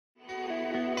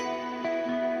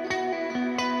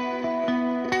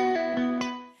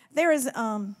there is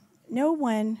no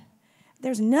one,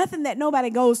 there's nothing that nobody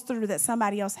goes through that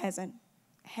somebody else hasn't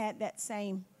had that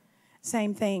same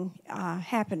thing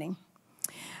happening.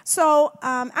 So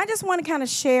I just want to kind of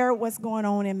share what's going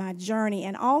on in my journey.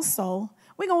 And also,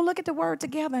 we're going to look at the Word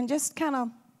together and just kind of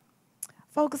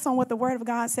focus on what the Word of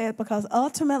God says, because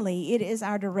ultimately it is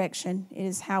our direction. It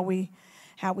is how we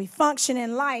function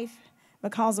in life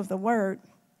because of the Word.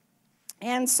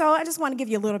 And so I just want to give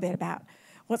you a little bit about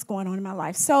what's going on in my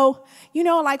life. So,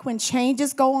 like when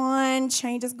changes going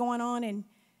on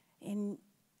and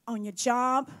on your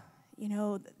job,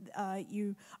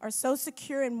 you are so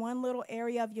secure in one little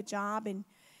area of your job,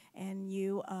 and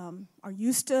you are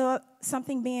used to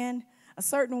something being a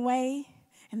certain way,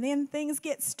 and then things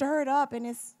get stirred up and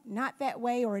it's not that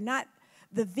way, or not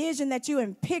the vision that you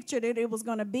had pictured it was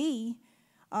going to be.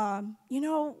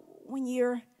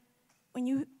 When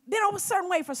you've been over a certain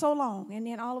way for so long, and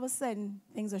then all of a sudden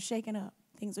things are shaking up,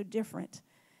 things are different,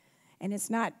 and it's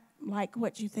not like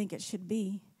what you think it should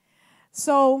be.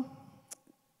 So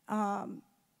it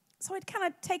kind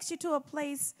of takes you to a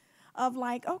place of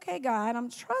like, okay, God, I'm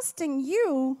trusting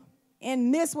you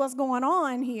in this, what's going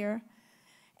on here.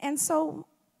 And so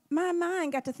my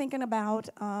mind got to thinking about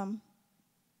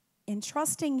in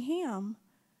trusting him,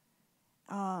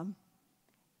 I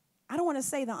don't want to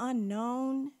say the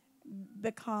unknown,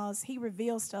 because he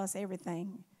reveals to us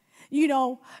everything,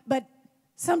 but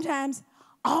sometimes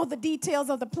all the details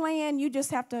of the plan, you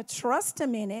just have to trust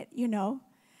him in it,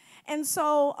 And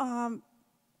so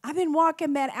I've been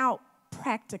walking that out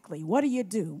practically. What do you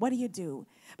do?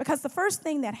 Because the first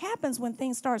thing that happens when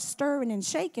things start stirring and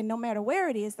shaking, no matter where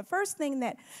it is, the first thing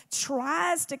that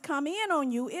tries to come in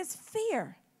on you is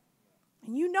fear.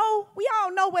 And we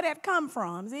all know where that comes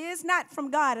from. It's not from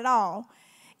God at all.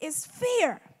 It's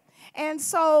fear. And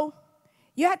so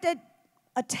you have to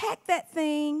attack that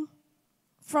thing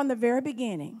from the very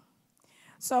beginning.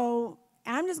 So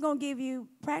I'm just going to give you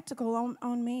practical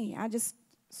on me. I just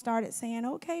started saying,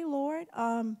 okay, Lord,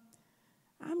 I'm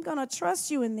going to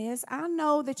trust you in this. I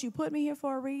know that you put me here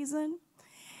for a reason.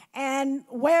 And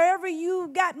wherever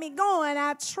you got me going,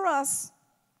 I trust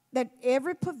that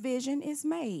every provision is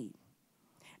made.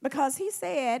 Because he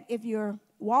said, if you're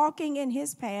walking in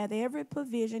his path, every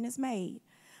provision is made.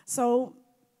 So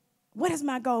what is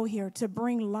my goal here? To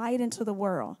bring light into the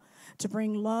world, to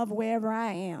bring love wherever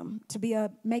I am, to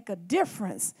make a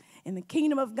difference in the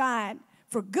kingdom of God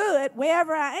for good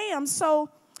wherever I am. So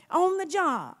on the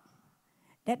job,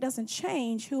 that doesn't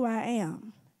change who I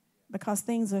am, because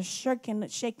things are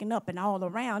shaking up and all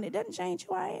around. It doesn't change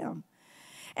who I am.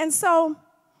 And so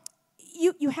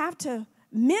you have to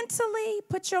mentally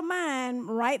put your mind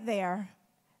right there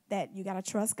that you got to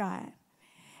trust God.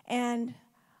 And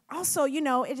also,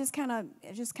 it just kind of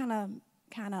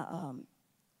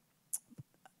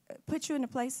put you in a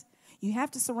place. You have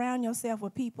to surround yourself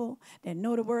with people that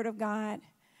know the Word of God.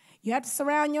 You have to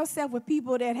surround yourself with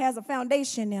people that has a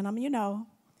foundation in them,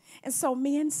 And so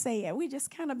me and Said, we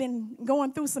just kind of been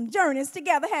going through some journeys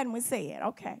together, hadn't we, Said?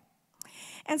 Okay.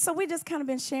 And so we just kind of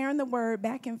been sharing the Word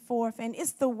back and forth. And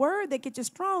it's the Word that gets you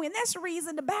strong. And that's the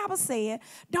reason the Bible said,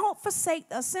 don't forsake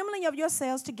the assembling of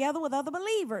yourselves together with other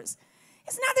believers.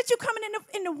 It's not that you're coming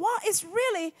in the wall. It's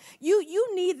really,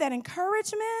 you need that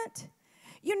encouragement.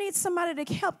 You need somebody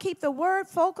to help keep the Word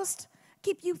focused,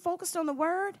 keep you focused on the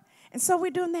Word. And so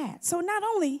we're doing that. So not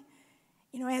only,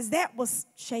 as that was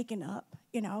shaking up,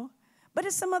 but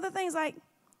it's some other things like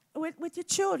with your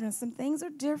children. Some things are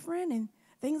different, and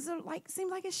things are seem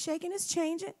like it's shaking, it's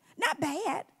changing. Not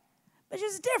bad, but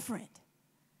just different.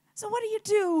 So what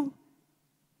do?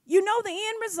 You know the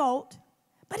end result,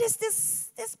 but it's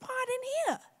this part in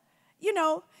here. You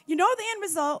know the end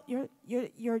result.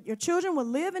 Your children will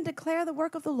live and declare the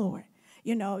work of the Lord.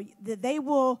 That they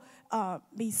will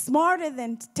be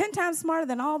 10 times smarter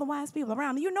than all the wise people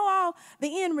around them. All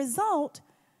the end result,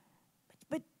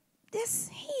 but this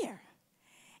here.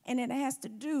 And it has to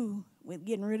do with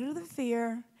getting rid of the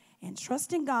fear and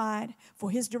trusting God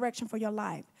for his direction for your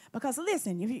life. Because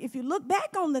listen, if you look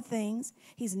back on the things,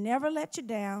 he's never let you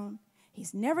down.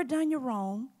 He's never done you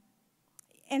wrong.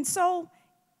 And so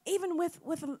even with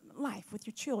life, with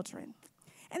your children,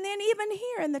 and then even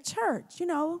here in the church,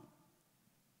 and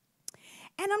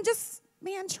I'm just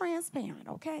being transparent,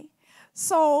 okay?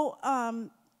 So,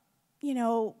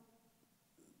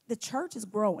 the church is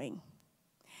growing.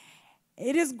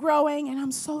 It is growing, and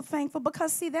I'm so thankful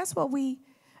because, see, that's what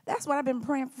I've been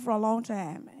praying for a long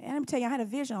time. And I'm telling you, I had a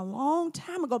vision a long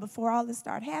time ago before all this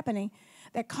started happening,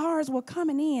 that cars were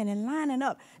coming in and lining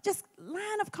up. Just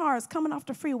line of cars coming off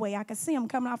the freeway. I could see them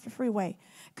coming off the freeway,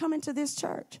 coming to this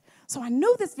church. So I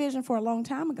knew this vision for a long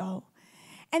time ago.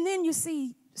 And then you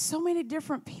see so many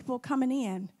different people coming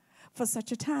in for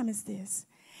such a time as this.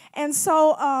 And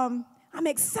so I'm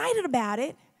excited about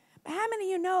it. But how many of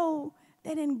you know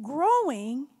that in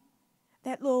growing,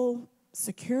 that little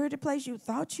security place you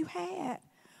thought you had,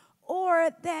 or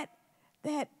that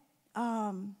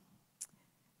I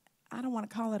don't want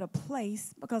to call it a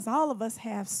place because all of us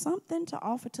have something to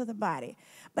offer to the body,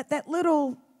 but that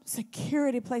little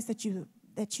security place that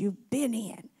you've been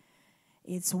in,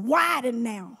 it's widened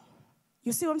now.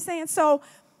 You see what I'm saying? So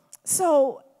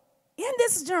in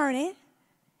this journey,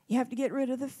 you have to get rid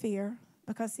of the fear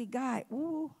because, see, God,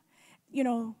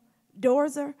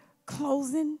 doors are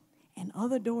closing and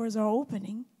other doors are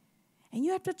opening. And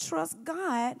you have to trust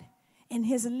God in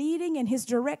his leading and his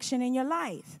direction in your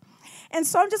life. And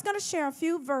so I'm just going to share a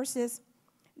few verses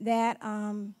that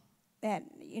I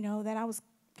was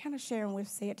kind of sharing with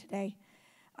Said today.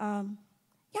 I'm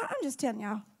just telling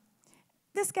y'all,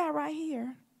 this guy right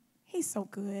here, he's so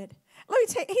good. Let me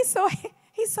tell you,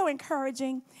 he's so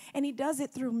encouraging, and he does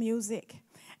it through music.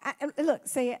 Look,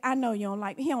 Said, I know he don't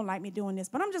like me doing this,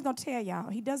 but I'm just going to tell y'all,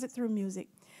 he does it through music.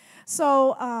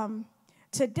 So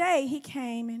today he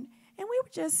came and we were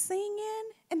just singing,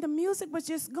 and the music was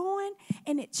just going,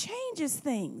 and it changes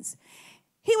things.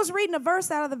 He was reading a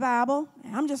verse out of the Bible.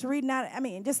 And I'm just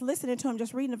just listening to him,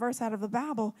 just reading a verse out of the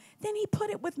Bible. Then he put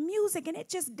it with music, and it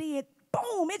just did,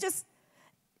 boom, it just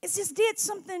did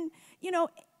something,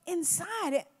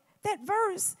 inside it. That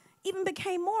verse even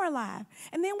became more alive.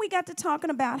 And then we got to talking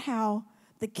about how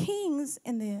the kings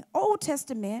in the Old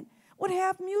Testament would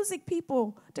have music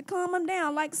people to calm him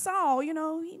down, like Saul, he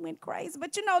went crazy.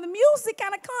 But, the music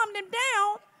kind of calmed him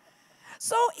down.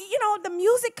 So, the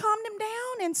music calmed him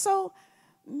down. And so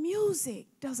music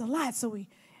does a lot. So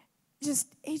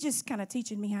he's just kind of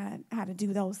teaching me how to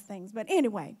do those things. But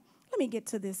anyway, let me get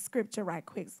to this scripture right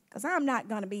quick, because I'm not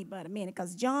going to be but a minute,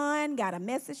 because John got a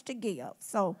message to give.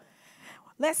 So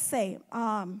let's say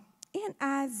in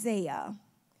Isaiah.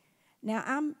 Now,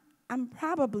 I'm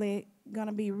probably going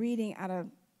to be reading out of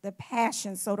the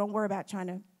Passion, so don't worry about trying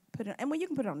to put it. And you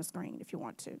can put it on the screen if you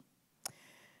want to.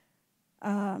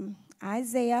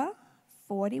 Isaiah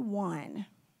 41.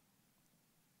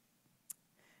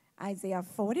 Isaiah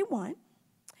 41.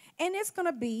 And it's going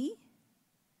to be,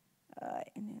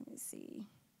 and let me see,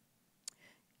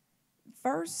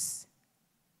 verse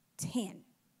 10.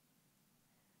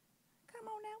 Come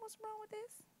on now, what's wrong with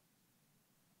this?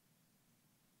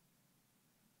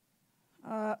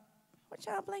 What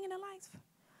y'all blinking the lights for?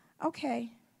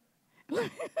 Okay.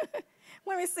 Let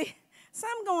me see.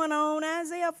 Something going on,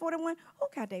 Isaiah 41. Who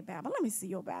got their Bible? Let me see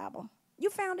your Bible. You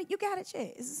found it? You got it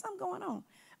yet? Is there something going on?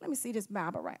 Let me see this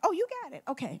Bible right. Oh, you got it.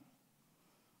 Okay.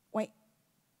 Wait.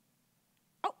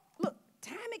 Oh, look.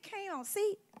 Time it came on.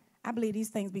 See? I believe these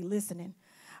things be listening.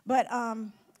 But,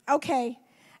 okay.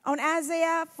 On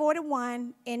Isaiah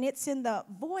 41, and it's in the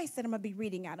voice that I'm going to be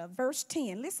reading out of. Verse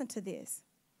 10. Listen to this.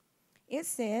 It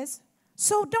says,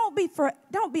 so don't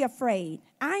be afraid.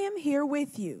 I am here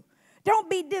with you. Don't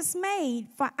be dismayed,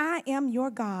 for I am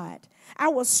your God. I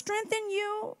will strengthen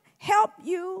you, help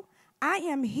you. I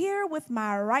am here with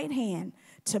my right hand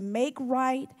to make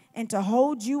right and to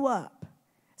hold you up.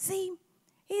 See,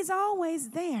 he's always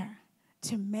there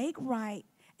to make right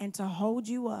and to hold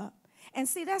you up. And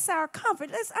see, that's our comfort.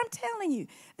 I'm telling you,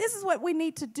 this is what we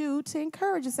need to do to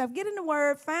encourage yourself. Get in the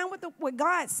Word, find what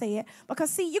God said. Because,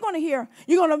 see, you're going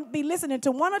to be listening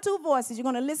to one or two voices. You're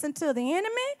going to listen to the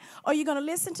enemy, or you're going to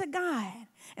listen to God.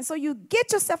 And so you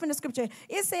get yourself in the Scripture.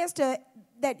 It says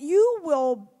that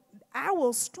I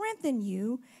will strengthen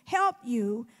you, help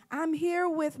you. I'm here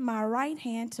with my right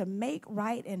hand to make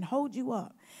right and hold you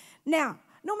up. Now,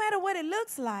 no matter what it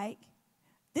looks like,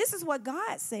 this is what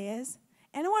God says.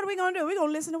 And what are we going to do? We're going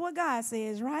to listen to what God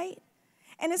says, right?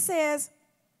 And it says,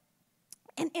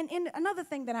 and another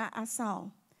thing that I saw,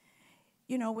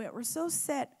 we're so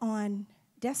set on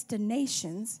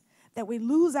destinations that we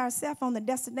lose ourselves on the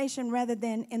destination rather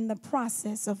than in the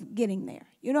process of getting there.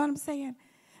 You know what I'm saying?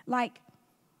 Like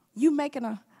you making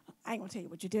I ain't going to tell you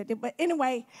what you did, but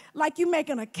anyway, like you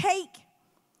making a cake.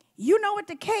 You know what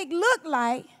the cake look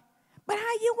like, but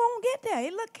how you going to get there?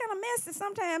 It look kind of messy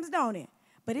sometimes, don't it?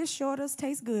 But it sure does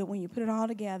taste good when you put it all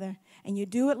together and you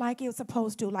do it like it's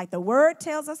supposed to, like the Word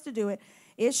tells us to do it.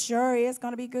 It sure is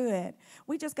going to be good.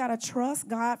 We just got to trust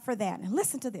God for that. And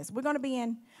listen to this. We're going to be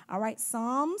in,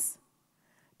 Psalms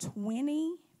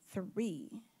 23.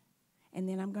 And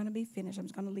then I'm going to be finished. I'm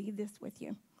just going to leave this with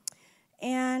you.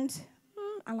 And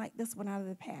I like this one out of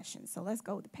the Passion. So let's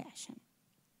go with the Passion.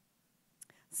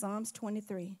 Psalms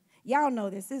 23. Y'all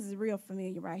know this. This is real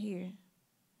familiar right here.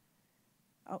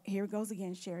 Oh, here it goes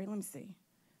again, Sherry. Let me see.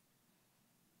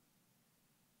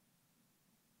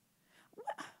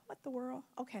 What the world?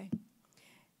 Okay.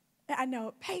 I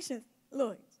know. Patience.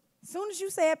 Look, as soon as you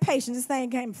said patience, this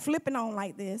thing came flipping on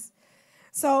like this.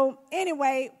 So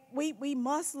anyway, we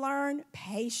must learn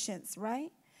patience,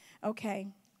 right? Okay.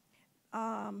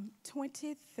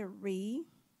 23.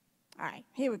 All right,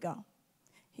 here we go.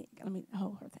 Let me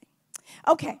hold her thing.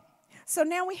 Okay, so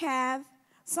now we have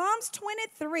Psalms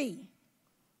 23.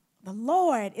 The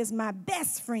Lord is my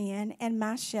best friend and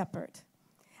my shepherd.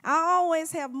 I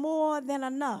always have more than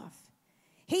enough.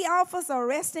 He offers a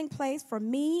resting place for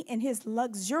me in his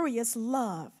luxurious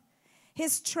love.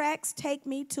 His tracks take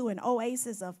me to an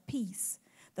oasis of peace,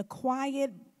 the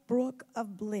quiet brook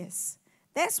of bliss.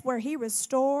 That's where he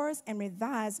restores and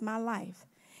revives my life.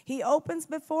 He opens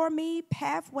before me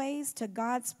pathways to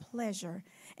God's pleasure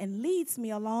and leads me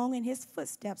along in his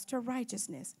footsteps to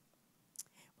righteousness.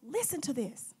 Listen to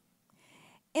this.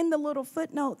 In the little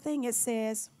footnote thing, it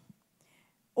says,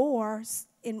 or,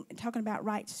 in talking about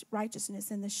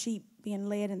righteousness and the sheep being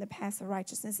led in the paths of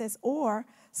righteousness, it says, or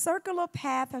circular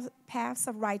paths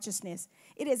of righteousness.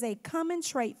 It is a common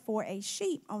trait for a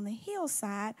sheep on the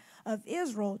hillside of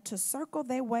Israel to circle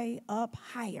their way up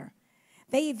higher.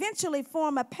 They eventually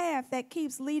form a path that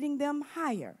keeps leading them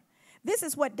higher. This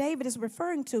is what David is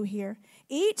referring to here.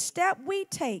 Each step we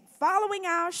take following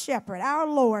our shepherd, our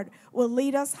Lord, will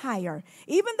lead us higher,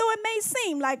 even though it may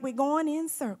seem like we're going in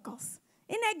circles.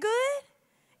 Isn't that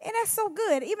good? And that's so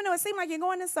good. Even though it seems like you're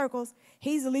going in circles,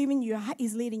 he's leading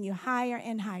you higher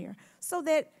and higher so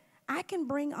that I can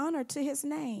bring honor to his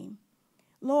name.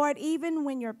 Lord, even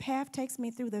when your path takes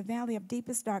me through the valley of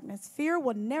deepest darkness, fear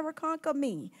will never conquer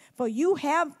me, for you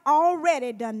have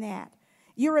already done that.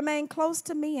 You remain close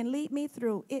to me and lead me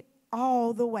through it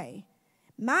all the way.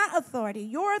 My authority,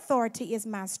 your authority is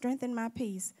my strength and my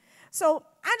peace. So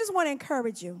I just want to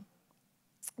encourage you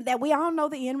that we all know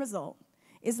the end result.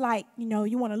 It's like,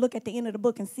 you want to look at the end of the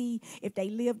book and see if they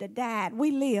lived or died.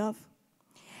 We live.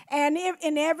 And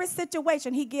in every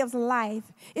situation, he gives life.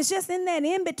 It's just in that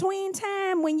in-between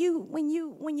time when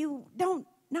you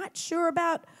not sure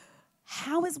about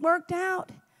how it's worked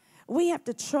out, we have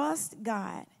to trust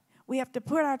God. We have to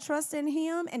put our trust in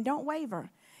him and don't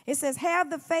waver. It says, have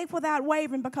the faith without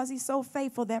wavering because he's so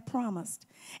faithful that promised.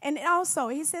 And also,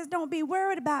 he says, don't be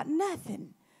worried about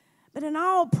nothing. But in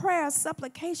all prayer,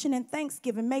 supplication, and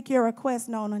thanksgiving, make your request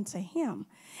known unto him.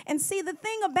 And see, the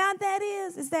thing about that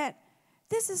is that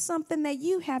this is something that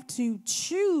you have to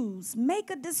choose. Make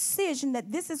a decision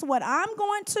that this is what I'm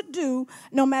going to do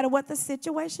no matter what the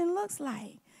situation looks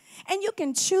like. And you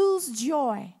can choose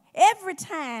joy every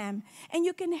time. And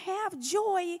you can have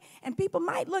joy, and people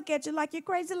might look at you like you're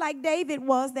crazy, like David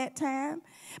was that time.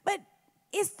 But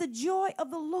it's the joy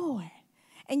of the Lord.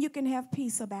 And you can have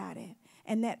peace about it.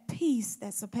 And that peace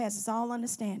that surpasses all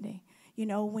understanding.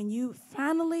 When you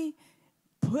finally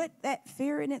put that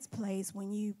fear in its place,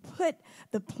 when you put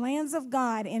the plans of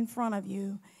God in front of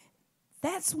you,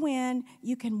 that's when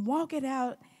you can walk it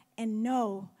out and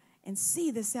know and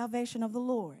see the salvation of the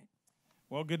Lord.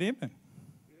 Well, good evening.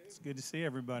 It's good to see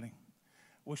everybody.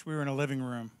 Wish we were in a living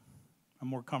room. I'm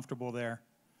more comfortable there.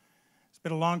 It's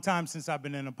been a long time since I've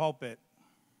been in a pulpit.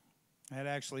 I had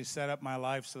actually set up my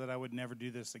life so that I would never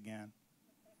do this again.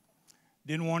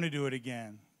 Didn't want to do it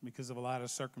again because of a lot of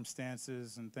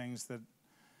circumstances and things that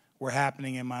were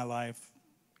happening in my life,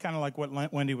 kind of like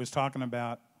what Wendy was talking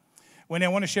about. Wendy, I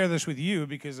want to share this with you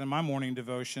because in my morning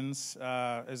devotions,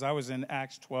 as I was in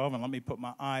Acts 12, and let me put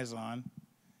my eyes on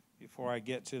before I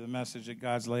get to the message that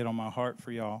God's laid on my heart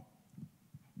for y'all.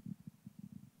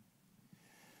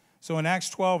 So in Acts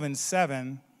 12 and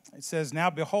 7, it says, now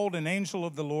behold, an angel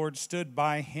of the Lord stood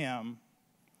by him,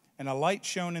 and a light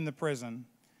shone in the prison.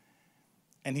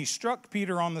 And he struck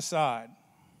Peter on the side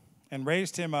and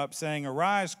raised him up, saying,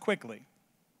 arise quickly.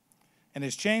 And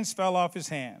his chains fell off his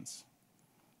hands.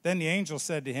 Then the angel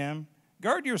said to him,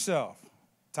 gird yourself,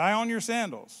 tie on your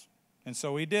sandals. And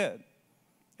so he did.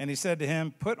 And he said to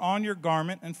him, put on your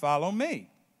garment and follow me.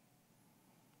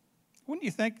 Wouldn't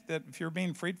you think that if you're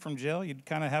being freed from jail, you'd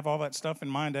kind of have all that stuff in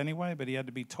mind anyway? But he had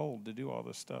to be told to do all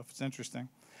this stuff. It's interesting.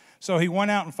 So he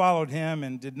went out and followed him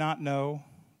and did not know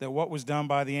that what was done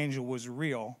by the angel was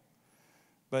real,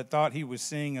 but thought he was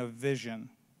seeing a vision.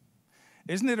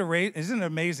 Isn't it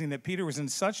amazing that Peter was in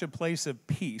such a place of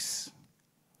peace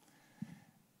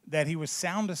that he was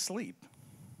sound asleep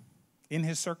in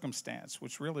his circumstance,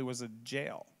 which really was a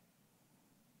jail?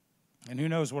 And who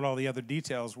knows what all the other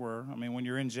details were. I mean, when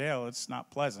you're in jail, it's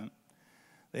not pleasant.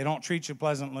 They don't treat you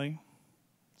pleasantly.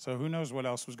 So who knows what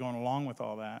else was going along with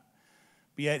all that.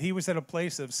 But yet he was at a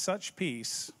place of such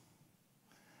peace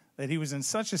that he was in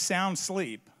such a sound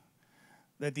sleep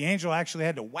that the angel actually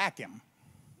had to whack him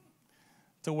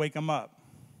to wake them up.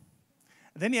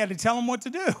 Then you had to tell them what to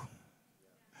do.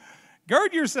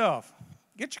 Gird yourself.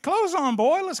 Get your clothes on,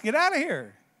 boy. Let's get out of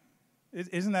here.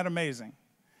 Isn't that amazing?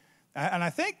 And I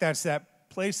think that's that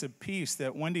place of peace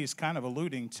that Wendy's kind of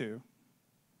alluding to,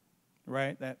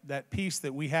 right? That peace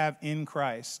that we have in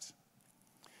Christ.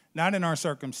 Not in our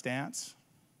circumstance,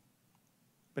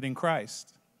 but in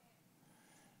Christ.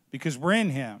 Because we're in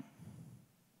him,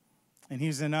 and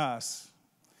he's in us.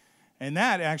 And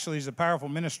that actually is a powerful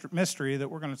mystery that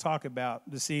we're going to talk about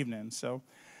this evening. So,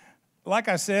 like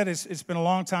I said, it's been a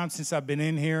long time since I've been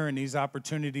in here, and these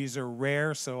opportunities are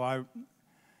rare. So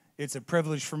it's a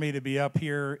privilege for me to be up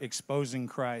here exposing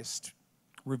Christ,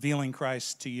 revealing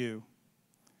Christ to you.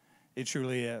 It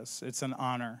truly is. It's an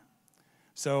honor.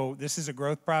 So this is a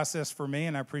growth process for me,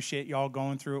 and I appreciate y'all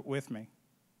going through it with me.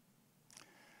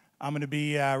 I'm going to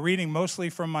be reading mostly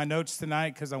from my notes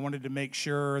tonight because I wanted to make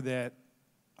sure that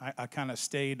I kind of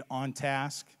stayed on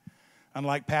task.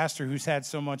 Unlike Pastor, who's had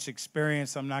so much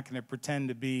experience, I'm not going to pretend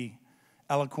to be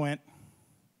eloquent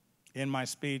in my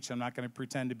speech. I'm not going to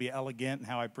pretend to be elegant in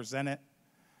how I present it.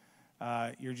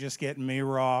 You're just getting me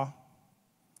raw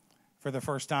for the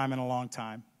first time in a long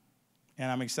time.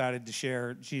 And I'm excited to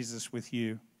share Jesus with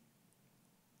you.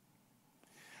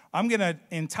 I'm going to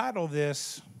entitle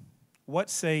this, What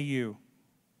Say You?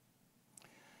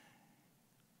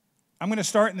 I'm going to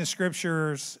start in the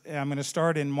scriptures. I'm going to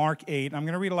start in Mark 8. I'm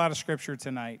going to read a lot of scripture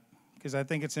tonight because I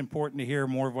think it's important to hear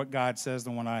more of what God says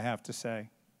than what I have to say.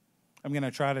 I'm going to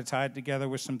try to tie it together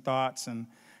with some thoughts, and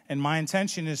my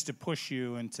intention is to push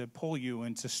you and to pull you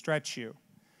and to stretch you.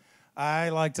 I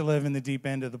like to live in the deep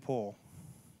end of the pool.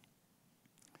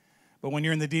 But when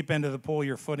you're in the deep end of the pool,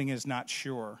 your footing is not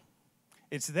sure.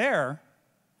 It's there,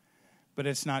 but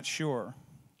it's not sure.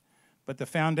 But the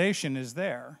foundation is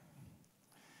there.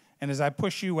 And as I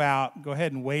push you out, go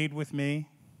ahead and wade with me.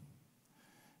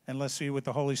 And let's see what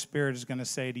the Holy Spirit is going to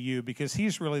say to you, because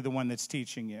he's really the one that's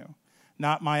teaching you.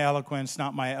 Not my eloquence,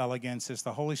 not my elegance. It's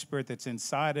the Holy Spirit that's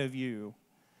inside of you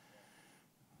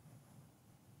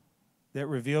that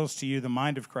reveals to you the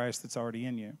mind of Christ that's already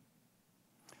in you.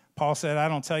 Paul said, I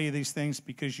don't tell you these things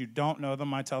because you don't know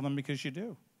them. I tell them because you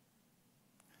do.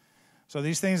 So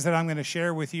these things that I'm going to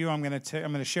share with you, I'm going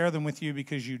to share them with you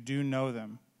because you do know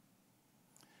them.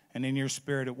 And in your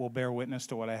spirit, it will bear witness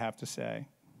to what I have to say.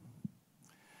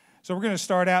 So we're going to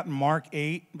start out in Mark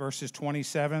 8, verses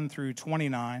 27 through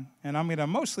 29. And I'm going to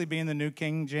mostly be in the New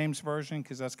King James Version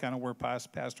because that's kind of where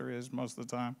Pastor is most of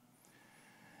the time.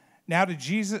 Now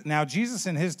Jesus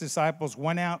and his disciples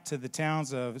went out to the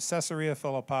towns of Caesarea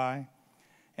Philippi.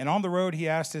 And on the road he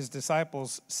asked his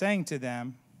disciples, saying to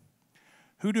them,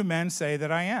 Who do men say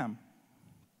that I am?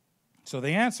 So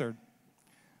they answered,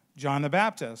 John the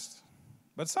Baptist.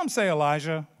 But some say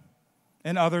Elijah,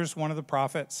 and others one of the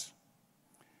prophets.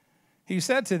 He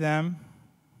said to them,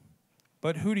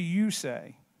 But who do you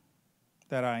say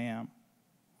that I am?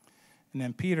 And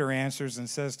then Peter answers and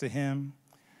says to him,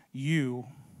 You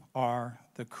are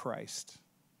the Christ.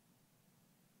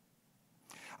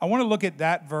 I want to look at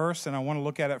that verse, and I want to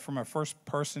look at it from a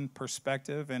first-person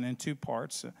perspective and in two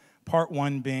parts. Part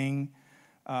one being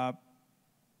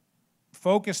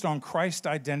focused on Christ's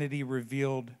identity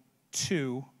revealed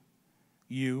to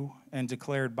you and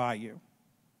declared by you.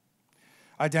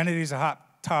 Identity is a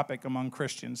hot topic among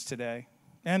Christians today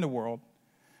and the world.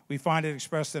 We find it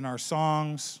expressed in our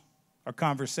songs, our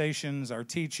conversations, our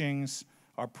teachings,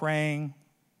 our praying.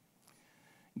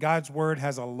 God's word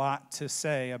has a lot to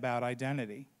say about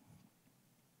identity.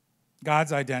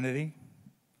 God's identity,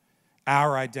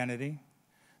 our identity,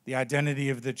 the identity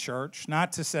of the church,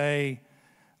 not to say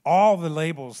all the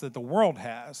labels that the world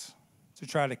has to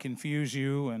try to confuse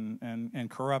you and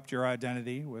corrupt your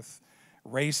identity with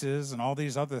races and all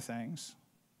these other things.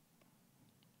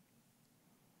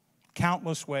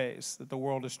 Countless ways that the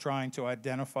world is trying to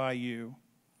identify you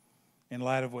in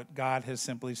light of what God has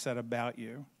simply said about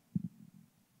you.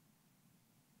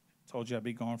 Told you I'd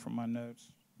be going from my notes.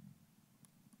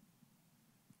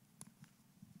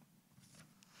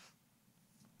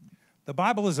 The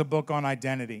Bible is a book on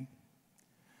identity.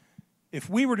 If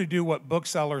we were to do what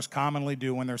booksellers commonly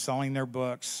do when they're selling their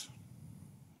books,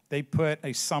 they put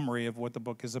a summary of what the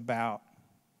book is about.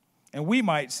 And we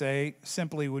might say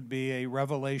simply would be a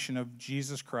revelation of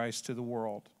Jesus Christ to the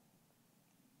world.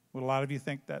 Would a lot of you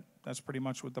think that that's pretty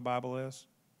much what the Bible is?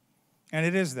 And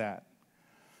it is that.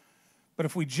 But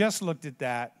if we just looked at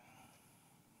that,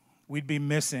 we'd be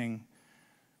missing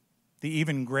the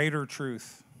even greater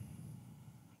truth,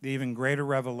 the even greater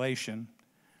revelation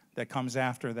that comes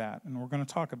after that. And we're going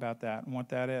to talk about that and what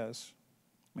that is.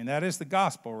 I mean, that is the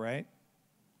gospel, right?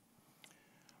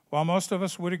 While most of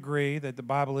us would agree that the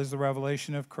Bible is the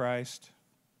revelation of Christ,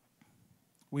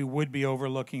 we would be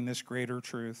overlooking this greater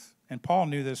truth. And Paul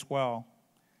knew this well.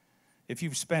 If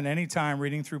you've spent any time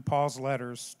reading through Paul's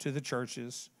letters to the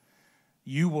churches,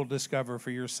 you will discover for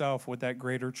yourself what that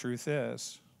greater truth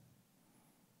is.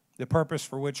 The purpose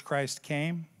for which Christ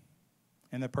came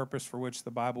and the purpose for which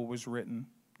the Bible was written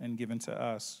and given to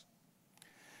us.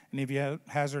 Any of you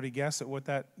hazard a guess at what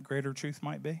that greater truth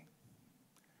might be?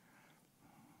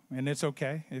 And it's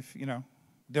okay if,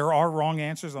 there are wrong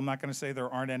answers. I'm not going to say there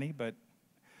aren't any, but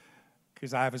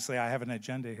because obviously I have an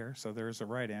agenda here, so there is a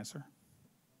right answer.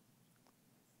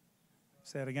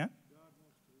 Say it again.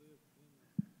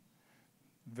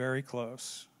 Very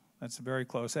close. That's very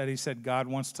close. Eddie said God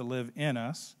wants to live in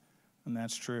us, and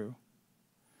that's true.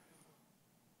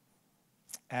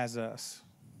 As us.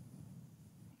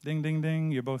 Ding, ding,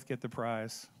 ding. You both get the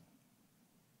prize.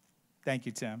 Thank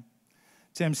you, Tim.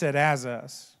 Tim said, as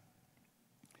us.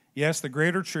 Yes, the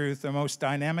greater truth, the most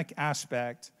dynamic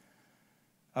aspect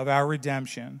of our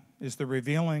redemption is the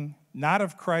revealing not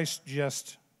of Christ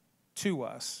just to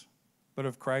us, but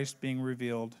of Christ being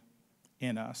revealed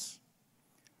in us.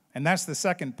 And that's the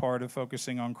second part of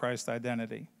focusing on Christ's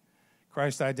identity.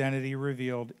 Christ's identity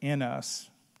revealed in us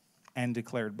and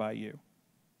declared by you.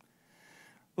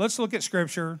 Let's look at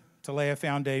Scripture to lay a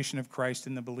foundation of Christ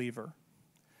in the believer.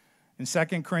 In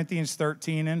 2 Corinthians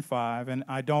 13 and 5, and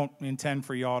I don't intend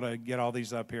for y'all to get all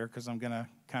these up here because I'm going to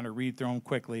kind of read through them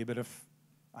quickly, but if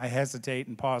I hesitate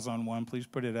and pause on one, please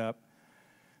put it up.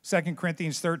 2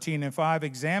 Corinthians 13 and 5,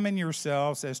 examine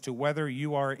yourselves as to whether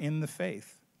you are in the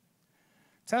faith.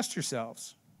 Test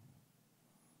yourselves.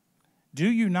 Do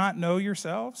you not know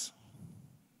yourselves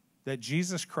that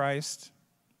Jesus Christ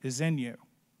is in you?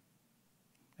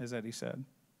 As Eddie said.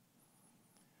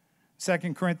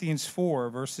 2 Corinthians 4,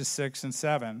 verses 6 and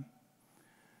 7.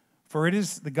 For it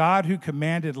is the God who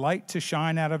commanded light to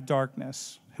shine out of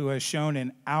darkness, who has shown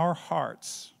in our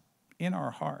hearts,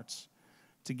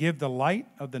 to give the light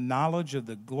of the knowledge of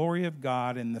the glory of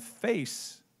God in the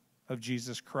face of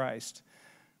Jesus Christ.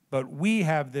 But we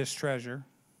have this treasure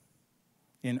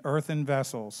in earthen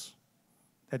vessels,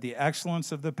 that the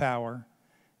excellence of the power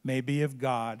may be of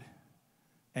God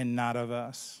and not of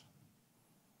us.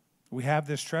 We have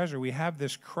this treasure. We have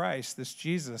this Christ, this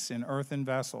Jesus in earthen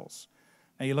vessels.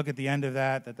 Now you look at the end of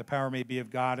that the power may be of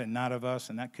God and not of us,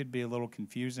 and that could be a little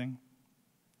confusing.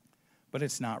 But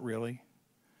it's not really.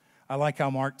 I like how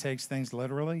Mark takes things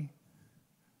literally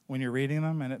when you're reading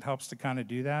them, and it helps to kind of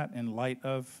do that in light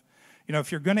of,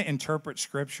 if you're going to interpret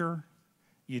Scripture,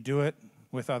 you do it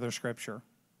with other Scripture.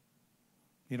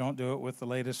 You don't do it with the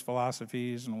latest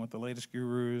philosophies and what the latest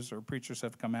gurus or preachers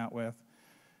have come out with.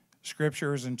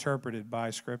 Scripture is interpreted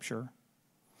by Scripture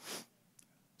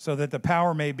so that the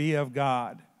power may be of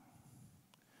God,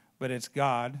 but it's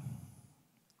God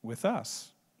with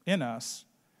us, in us.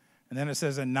 And then it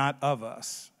says, and not of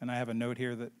us. And I have a note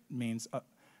here that means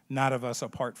not of us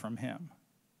apart from Him,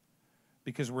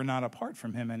 because we're not apart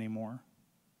from Him anymore.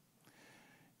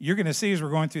 You're going to see as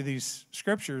we're going through these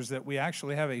Scriptures that we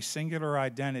actually have a singular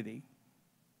identity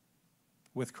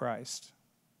with Christ.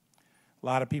 A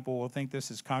lot of people will think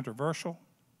this is controversial.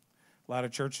 A lot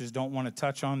of churches don't want to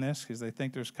touch on this because they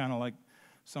think there's kind of like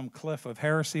some cliff of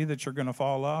heresy that you're going to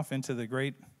fall off into the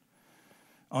great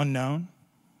unknown.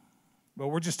 But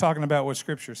we're just talking about what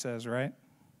Scripture says, right?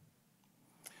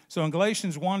 So in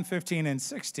Galatians 1, 15 and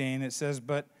 16, it says,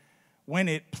 but when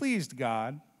it pleased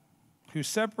God, who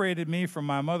separated me from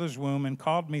my mother's womb and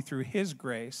called me through His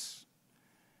grace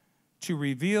to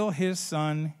reveal His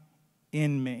Son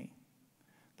in me,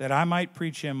 that I might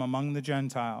preach Him among the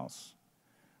Gentiles,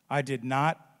 I did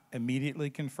not immediately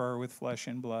confer with flesh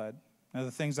and blood. Now,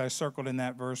 the things I circled in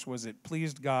that verse was it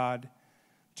pleased God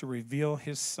to reveal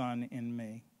His Son in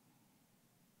me.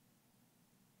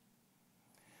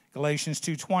 Galatians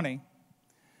 2:20,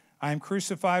 I am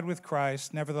crucified with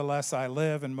Christ, nevertheless I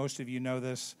live, and most of you know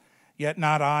this, yet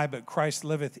not I, but Christ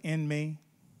liveth in me.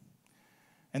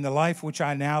 And the life which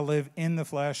I now live in the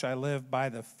flesh, I live by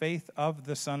the faith of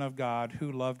the Son of God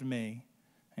who loved me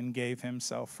and gave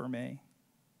Himself for me.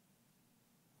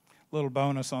 Little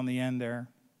bonus on the end there.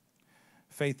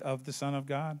 Faith of the Son of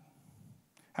God.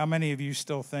 How many of you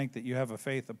still think that you have a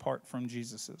faith apart from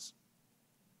Jesus's?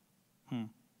 Do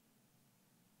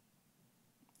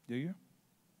you?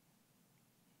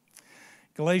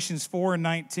 Galatians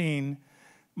 4:19,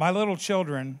 my little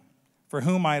children, for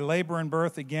whom I labor in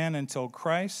birth again until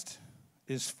Christ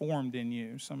is formed in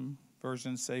you. Some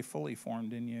versions say fully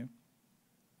formed in you.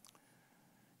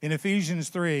 In Ephesians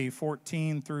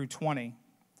 3:14 through 20,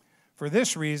 for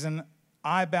this reason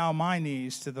I bow my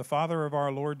knees to the Father of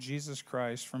our Lord Jesus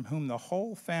Christ, from whom the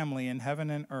whole family in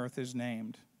heaven and earth is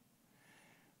named,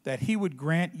 that he would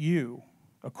grant you,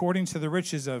 according to the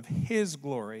riches of his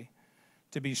glory,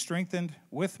 to be strengthened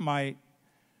with might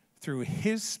through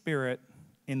his Spirit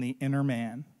in the inner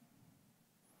man,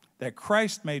 that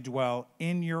Christ may dwell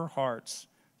in your hearts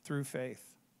through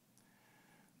faith,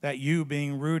 that you,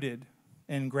 being rooted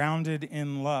and grounded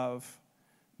in love,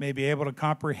 may be able to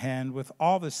comprehend with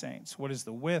all the saints what is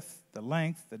the width, the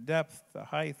length, the depth, the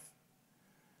height,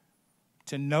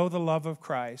 to know the love of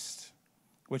Christ,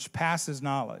 which passes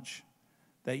knowledge,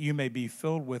 that you may be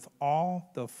filled with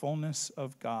all the fullness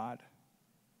of God.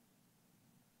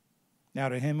 Now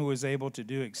to him who is able to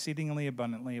do exceedingly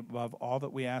abundantly above all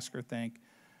that we ask or think,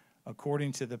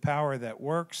 according to the power that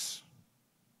works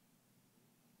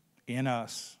in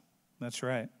us. That's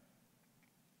right.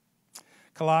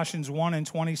 Colossians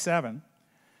 1:27.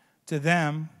 To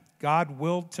them, God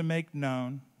willed to make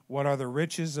known what are the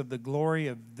riches of the glory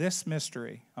of this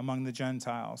mystery among the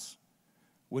Gentiles,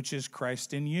 which is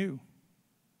Christ in you,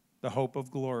 the hope of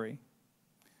glory.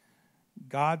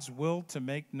 God's will to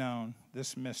make known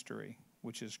this mystery,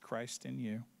 which is Christ in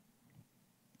you.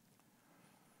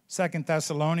 2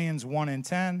 Thessalonians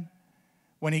 1:10,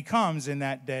 when he comes in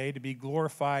that day to be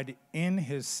glorified in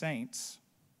his saints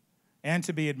and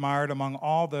to be admired among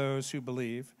all those who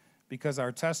believe, because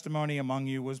our testimony among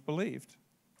you was believed.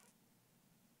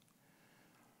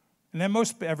 And then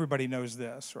everybody knows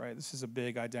this, right? This is a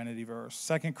big identity verse.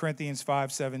 2 Corinthians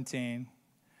 5:17,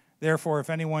 therefore,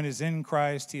 if anyone is in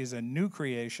Christ, he is a new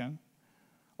creation.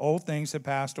 Old things have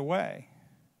passed away.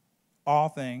 All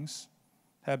things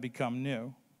have become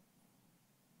new.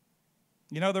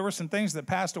 You know, there were some things that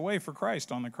passed away for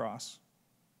Christ on the cross.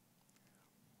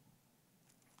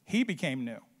 He became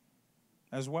new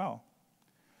as well.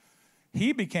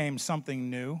 He became something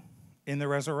new in the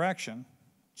resurrection,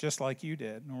 just like you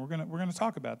did. And we're going to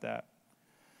talk about that.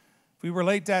 If we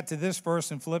relate that to this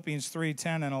verse in Philippians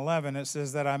 3:10 and 11, it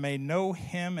says that I may know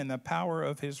him in the power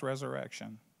of his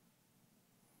resurrection,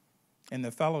 in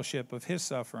the fellowship of his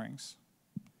sufferings,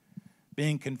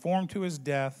 being conformed to his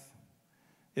death,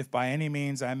 if by any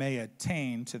means I may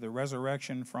attain to the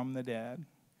resurrection from the dead.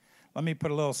 Let me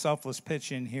put a little selfless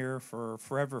pitch in here for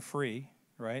Forever Free,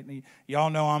 right? Y'all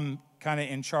know I'm kind of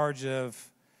in charge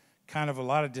of kind of a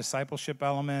lot of discipleship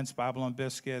elements, Bible and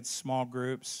Biscuits, small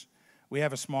groups. We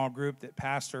have a small group that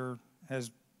Pastor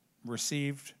has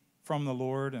received from the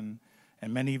Lord, and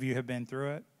many of you have been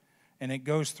through it. And it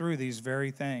goes through these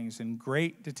very things in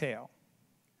great detail.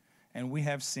 And we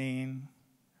have seen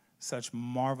such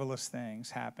marvelous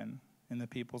things happen in the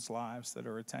people's lives that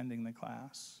are attending the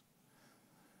class.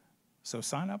 So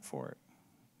sign up for it.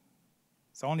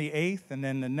 It's on the 8th, and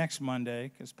then the next Monday,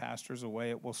 because Pastor's away,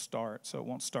 it will start. So it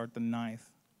won't start the 9th.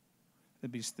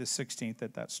 It'll be the 16th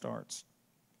that starts.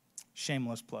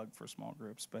 Shameless plug for small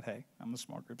groups, but hey, I'm the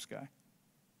small groups guy.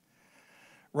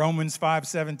 Romans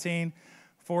 5:17,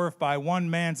 for if by one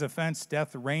man's offense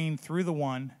death reigned through the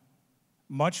one,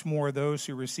 much more those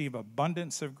who receive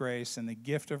abundance of grace and the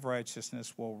gift of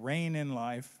righteousness will reign in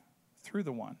life through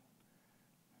the one,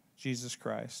 Jesus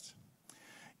Christ.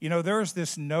 You know, there's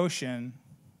this notion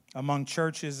among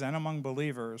churches and among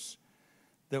believers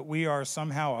that we are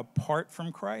somehow apart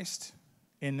from Christ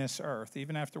in this earth,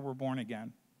 even after we're born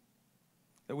again,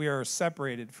 that we are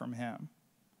separated from him,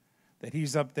 that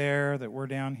he's up there, that we're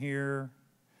down here,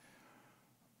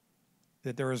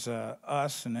 that there's a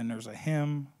us and then there's a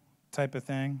him type of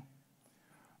thing.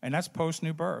 And that's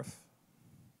post-new birth.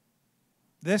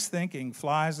 This thinking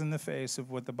flies in the face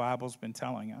of what the Bible's been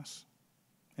telling us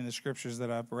in the scriptures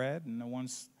that I've read and the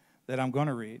ones that I'm going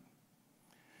to read.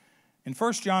 In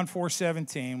 1 John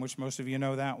 4:17, which most of you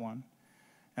know that one,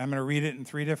 and I'm going to read it in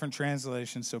 3 different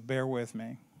translations, so bear with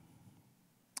me.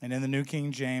 And in the New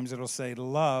King James, it'll say,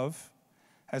 love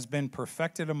has been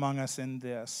perfected among us in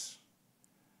this,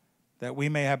 that we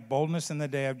may have boldness in the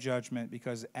day of judgment,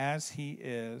 because as he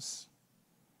is,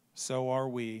 so are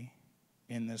we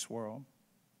in this world.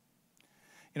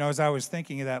 You know, as I was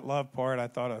thinking of that love part, I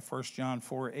thought of 1 John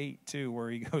 4:8 too, where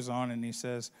he goes on and he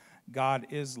says, God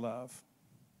is love.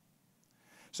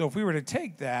 So if we were to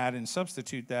take that and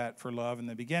substitute that for love in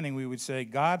the beginning, we would say,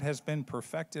 God has been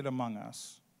perfected among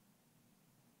us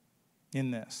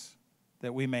in this,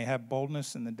 that we may have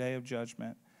boldness in the day of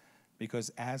judgment, because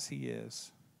as he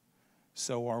is,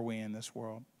 so are we in this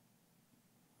world.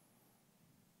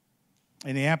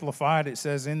 In the Amplified, it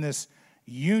says, in this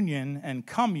union and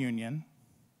communion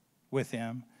with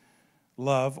him,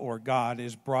 love, or God,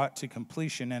 is brought to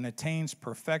completion and attains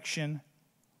perfection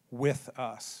with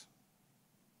us.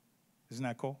 Isn't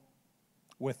that cool?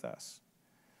 With us.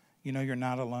 you know you're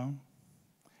not alone?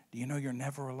 Do you know you're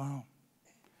never alone?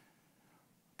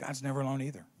 God's never alone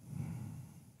either,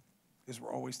 because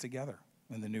we're always together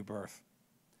in the new birth.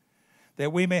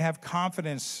 That we may have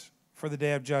confidence for the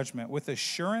day of judgment with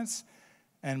assurance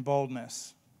and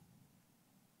boldness.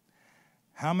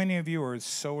 How many of you are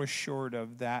so assured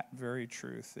of that very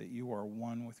truth, that you are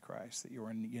one with Christ, that you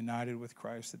are united with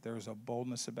Christ, that there is a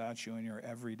boldness about you in your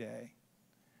everyday?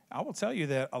 I will tell you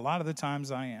that a lot of the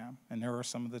times I am, and there are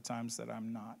some of the times that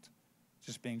I'm not,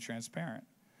 just being transparent.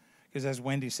 Because as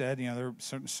Wendy said, you know, there are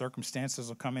certain circumstances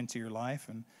will come into your life,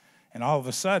 and all of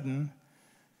a sudden,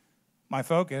 my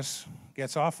focus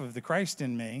gets off of the Christ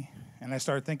in me, and I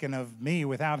start thinking of me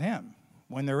without him,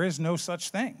 when there is no such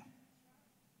thing.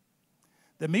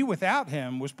 The me without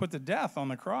him was put to death on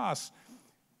the cross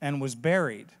and was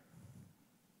buried.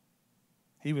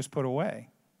 He was put away,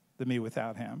 the me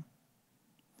without him.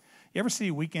 You ever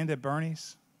see Weekend at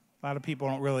Bernie's? A lot of people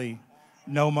don't really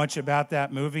know much about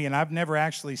that movie, and I've never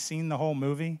actually seen the whole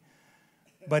movie.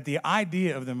 But the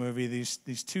idea of the movie,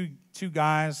 these two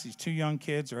guys, these two young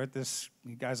kids are at this,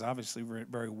 you guys obviously were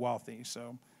very wealthy,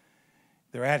 so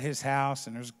they're at his house,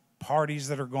 and there's parties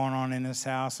that are going on in his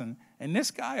house, and this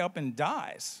guy up and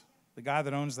dies, the guy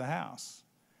that owns the house.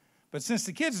 But since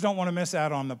the kids don't want to miss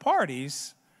out on the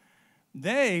parties,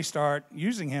 they start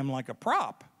using him like a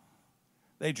prop.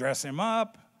 They dress him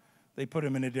up, they put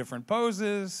him into different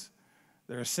poses,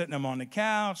 they're sitting him on the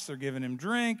couch, they're giving him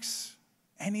drinks,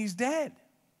 and he's dead.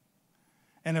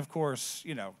 And of course,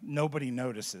 you know, nobody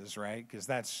notices, right? Because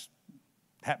that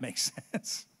makes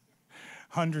sense.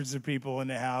 Hundreds of people in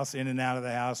the house, in and out of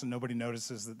the house, and nobody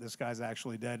notices that this guy's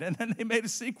actually dead. And then they made a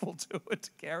sequel to it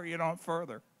to carry it on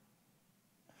further.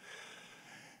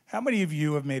 How many of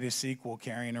you have made a sequel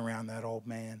carrying around that old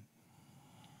man?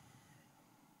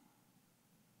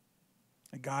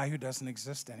 A guy who doesn't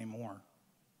exist anymore.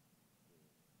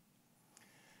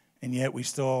 And yet we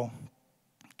still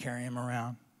carry him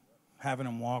around, having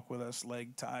him walk with us,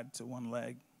 leg tied to one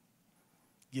leg,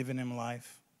 giving him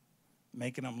life,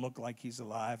 making him look like he's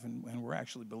alive, and we're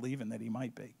actually believing that he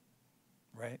might be,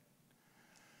 right?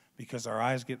 Because our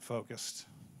eyes get focused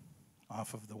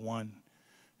off of the one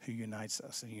who unites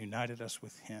us, and united us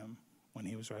with him when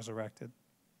he was resurrected.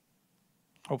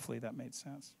 Hopefully that made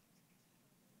sense.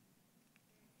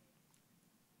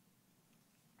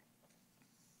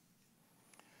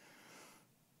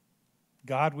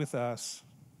 God with us.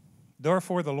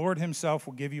 Therefore, the Lord himself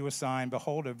will give you a sign.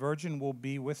 Behold, a virgin will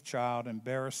be with child and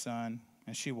bear a son,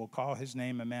 and she will call his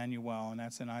name Emmanuel, and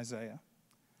that's in Isaiah.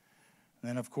 And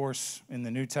then, of course, in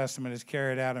the New Testament is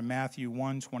carried out in Matthew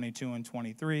 1, 22 and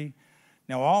 23.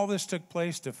 Now, all this took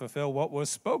place to fulfill what was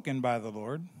spoken by the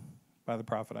Lord, by the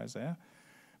prophet Isaiah.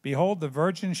 Behold, the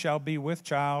virgin shall be with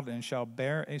child and shall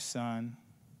bear a son,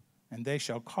 and they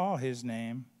shall call his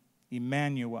name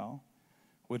Emmanuel,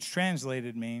 which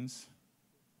translated means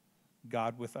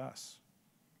God with us.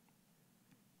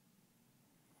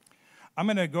 I'm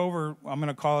going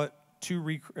to call it two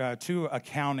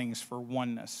accountings for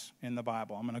oneness in the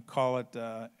Bible. I'm going to call it,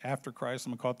 after Christ,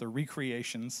 I'm going to call it the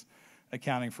recreations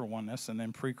accounting for oneness, and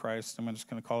then pre-Christ, I'm just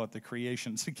going to call it the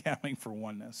creations accounting for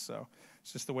oneness. So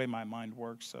it's just the way my mind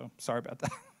works, so sorry about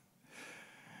that.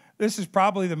 This is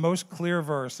probably the most clear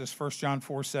verse, this 1 John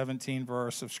 4:17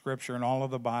 verse of Scripture in all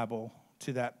of the Bible,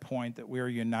 to that point that we are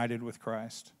united with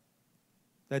Christ,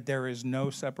 that there is no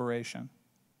separation.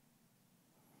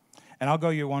 And I'll go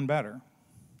you one better,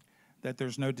 that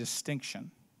there's no distinction.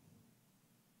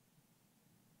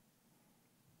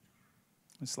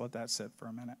 Let's let that sit for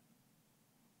a minute.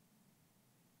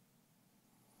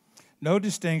 No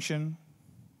distinction,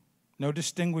 no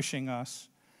distinguishing us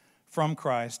from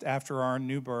Christ after our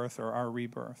new birth or our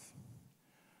rebirth.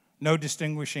 No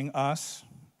distinguishing us,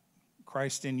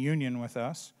 Christ in union with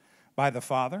us, by the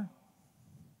Father,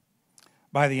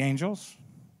 by the angels,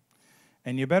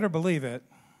 and you better believe it,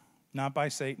 not by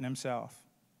Satan himself.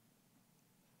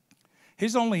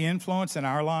 His only influence in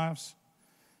our lives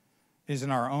is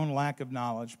in our own lack of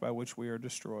knowledge by which we are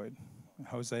destroyed.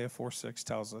 Hosea 4:6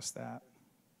 tells us that.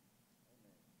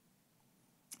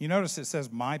 You notice it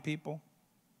says, my people.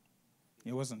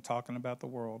 It wasn't talking about the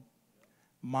world.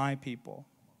 My people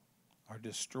are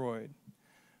destroyed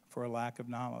for a lack of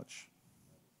knowledge.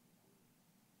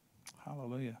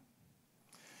 Hallelujah.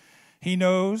 He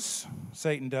knows,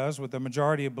 Satan does, what the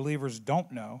majority of believers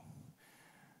don't know,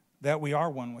 that we are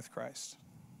one with Christ.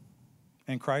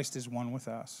 And Christ is one with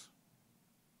us.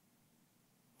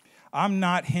 I'm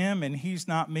not him and he's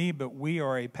not me, but we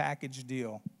are a package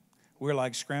deal. We're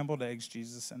like scrambled eggs,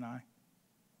 Jesus and I.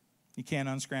 You can't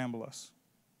unscramble us.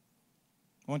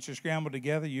 Once you're scrambled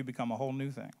together, you become a whole new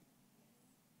thing.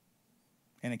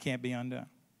 and it can't be undone.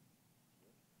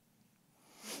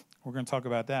 We're going to talk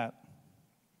about that.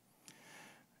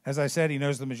 As I said, he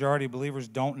knows the majority of believers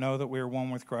don't know that we are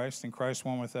one with Christ and Christ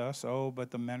one with us. Oh,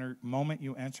 but the moment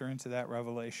you enter into that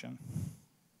revelation,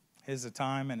 his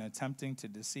time in attempting to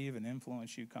deceive and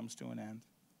influence you comes to an end,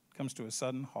 comes to a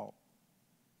sudden halt,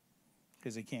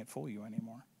 because he can't fool you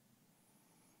anymore.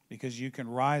 Because you can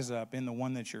rise up in the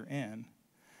one that you're in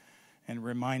and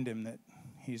remind him that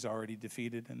he's already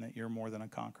defeated and that you're more than a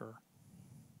conqueror.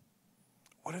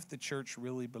 What if the church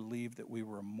really believed that we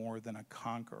were more than a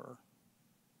conqueror?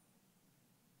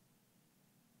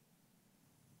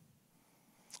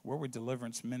 Where would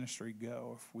deliverance ministry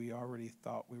go if we already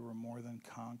thought we were more than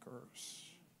conquerors?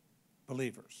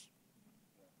 Believers.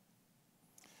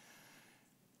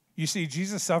 You see,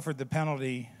 Jesus suffered the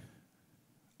penalty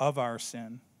of our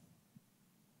sin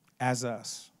as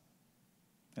us,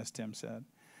 as Tim said.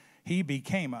 He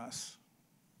became us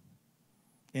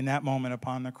in that moment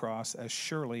upon the cross as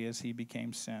surely as he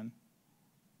became sin.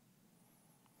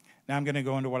 Now I'm going to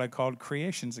go into what I called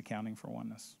creation's accounting for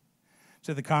oneness.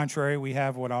 To the contrary, we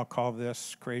have what I'll call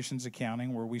this creation's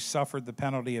accounting, where we suffered the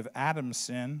penalty of Adam's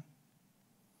sin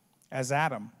as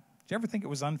Adam. Did you ever think it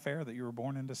was unfair that you were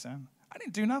born into sin? I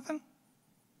didn't do nothing.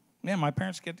 Man, my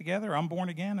parents get together, I'm born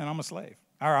again, and I'm a slave.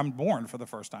 Or I'm born for the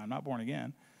first time, not born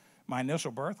again. My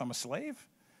initial birth, I'm a slave?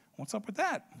 What's up with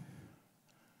that?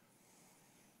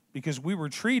 Because we were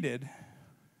treated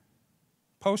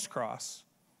post-cross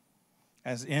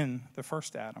as in the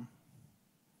first Adam,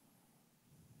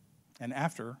 and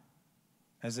after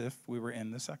as if we were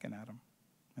in the second Adam.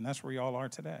 And that's where you all are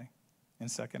today, in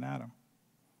second Adam.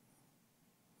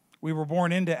 We were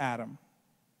born into Adam.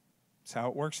 That's how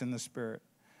it works in the Spirit.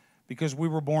 Because we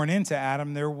were born into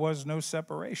Adam, there was no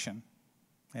separation,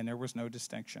 and there was no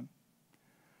distinction.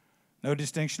 No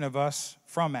distinction of us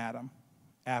from Adam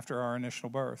after our initial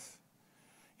birth.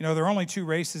 You know, there are only two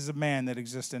races of man that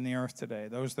exist in the earth today,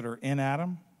 those that are in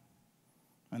Adam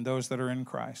and those that are in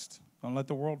Christ. Don't let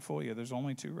the world fool you. There's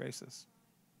only two races.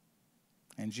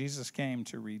 And Jesus came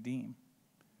to redeem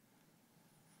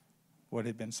what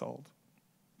had been sold.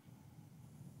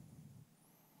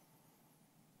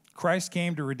 Christ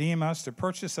came to redeem us, to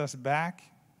purchase us back,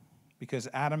 because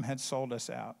Adam had sold us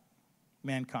out.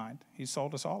 Mankind. He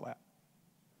sold us all out.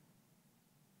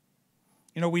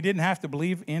 You know, we didn't have to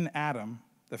believe in Adam,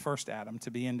 the first Adam,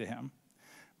 to be into him.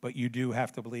 But you do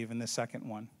have to believe in the second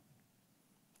one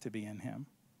to be in him.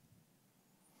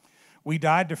 We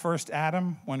died to first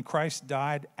Adam when Christ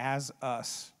died as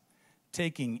us,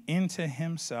 taking into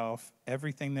himself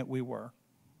everything that we were.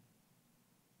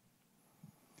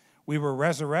 We were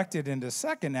resurrected into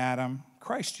second Adam,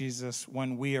 Christ Jesus,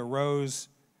 when we arose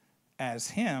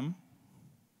as him.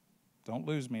 Don't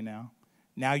lose me now.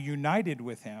 Now united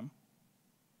with him,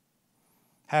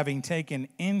 having taken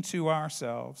into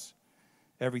ourselves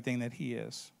everything that he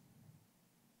is,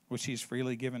 which he's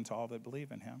freely given to all that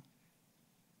believe in him.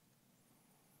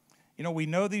 You know, we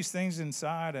know these things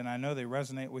inside, and I know they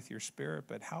resonate with your spirit,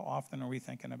 but how often are we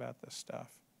thinking about this stuff?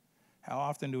 How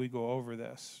often do we go over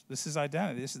this? This is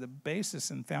identity. This is the basis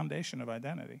and foundation of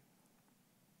identity.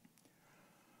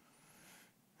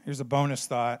 Here's a bonus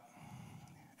thought.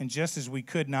 And just as we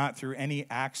could not, through any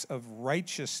acts of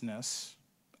righteousness,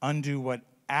 undo what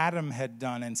Adam had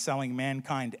done in selling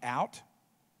mankind out,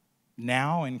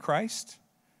 now in Christ,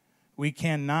 we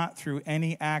cannot, through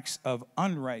any acts of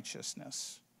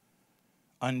unrighteousness,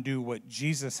 undo what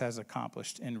Jesus has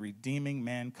accomplished in redeeming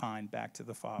mankind back to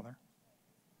the Father.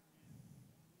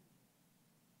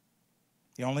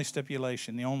 The only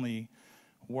stipulation, the only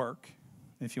work,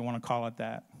 if you want to call it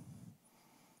that,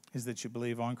 is that you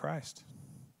believe on Christ.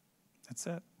 That's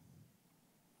it.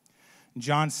 In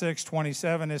John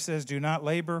 6:27, it says, "Do not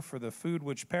labor for the food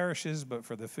which perishes, but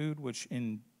for the food which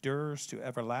endures to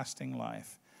everlasting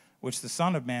life, which the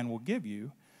Son of Man will give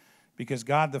you, because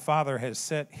God the Father has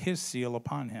set his seal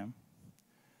upon him."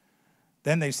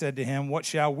 Then they said to him, "What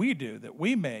shall we do that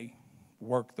we may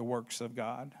work the works of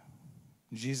God?"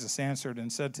 Jesus answered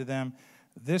and said to them,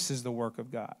 "This is the work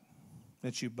of God,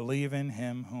 that you believe in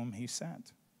him whom he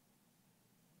sent."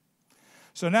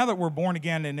 So now that we're born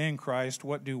again and in Christ,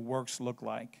 what do works look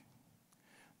like?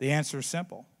 The answer is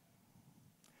simple.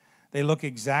 They look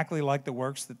exactly like the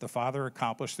works that the Father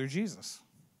accomplished through Jesus,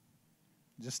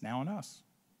 just now in us,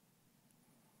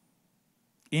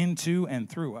 into and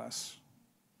through us,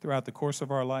 throughout the course of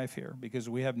our life here, because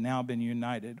we have now been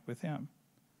united with him.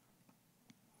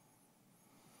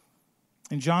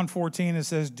 In John 14, it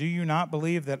says, "Do you not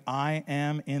believe that I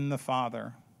am in the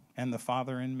Father, and the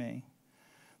Father in me?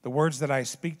 The words that I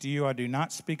speak to you, I do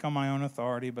not speak on my own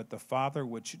authority, but the Father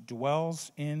which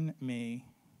dwells in me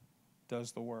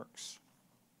does the works.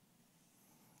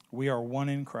 We are one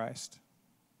in Christ.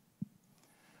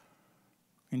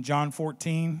 In John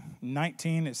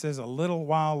 14:19, it says, a little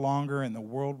while longer and the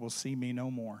world will see me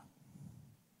no more.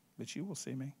 But you will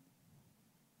see me.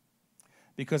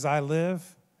 Because I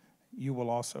live, you will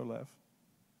also live.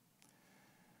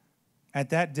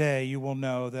 At that day, you will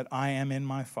know that I am in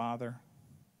my Father,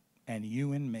 and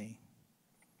you in me,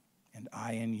 and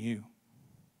I in you.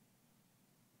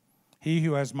 He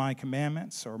who has my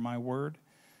commandments or my word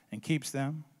and keeps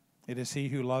them, it is he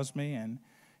who loves me, and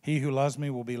he who loves me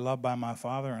will be loved by my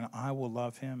Father, and I will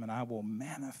love him, and I will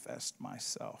manifest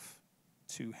myself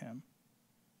to him.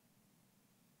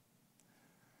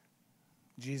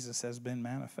 Jesus has been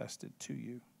manifested to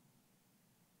you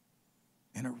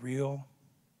in a real,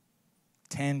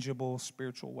 tangible,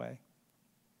 spiritual way.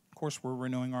 Of course, we're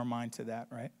renewing our mind to that,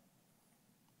 right?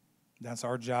 That's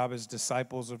our job as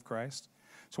disciples of Christ.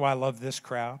 That's why I love this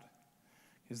crowd,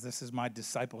 because this is my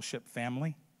discipleship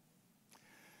family.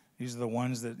 These are the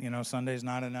ones that, Sunday's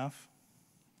not enough.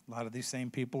 A lot of these same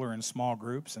people are in small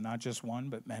groups, and not just one,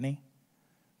 but many,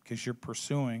 because you're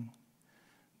pursuing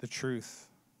the truth,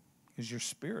 because your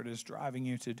spirit is driving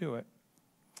you to do it.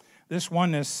 This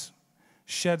oneness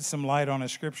sheds some light on a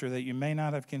scripture that you may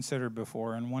not have considered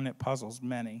before, and one that puzzles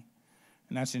many.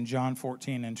 And that's in John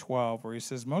 14:12, where he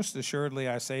says, most assuredly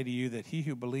I say to you that he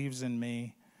who believes in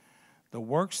me, the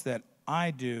works that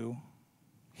I do,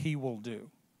 he will do.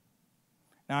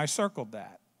 Now, I circled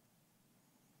that.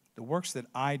 The works that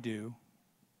I do,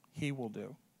 he will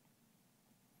do.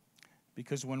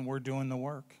 Because when we're doing the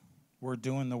work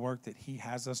that he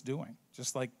has us doing,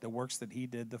 just like the works that he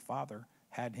did, the Father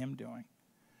had him doing.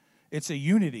 It's a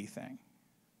unity thing.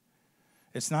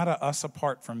 It's not us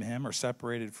apart from him or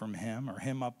separated from him or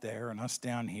him up there and us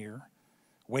down here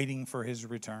waiting for his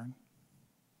return.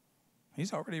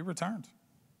 He's already returned.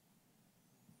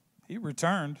 He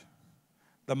returned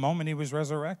the moment he was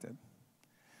resurrected.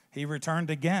 He returned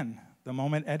again the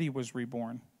moment Eddie was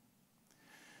reborn.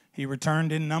 He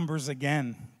returned in numbers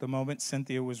again the moment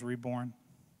Cynthia was reborn.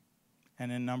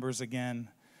 And in numbers again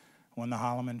when the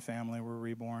Holloman family were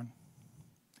reborn.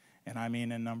 And I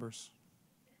mean in numbers.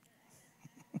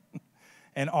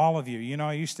 And all of you.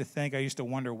 I used to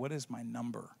wonder, what is my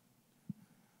number?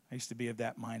 I used to be of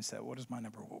that mindset. What is my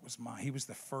number? He was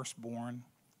the firstborn.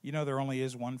 There only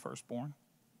is one firstborn.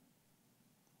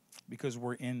 Because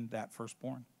we're in that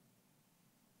firstborn.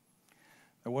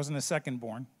 There wasn't a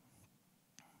secondborn.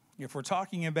 If we're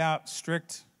talking about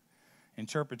strict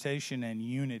interpretation and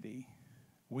unity,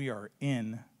 we are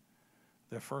in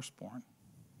the firstborn.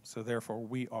 So therefore,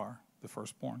 we are the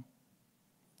firstborn.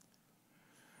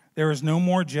 There is no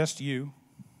more just you.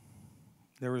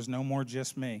 There is no more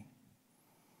just me.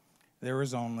 There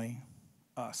is only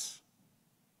us.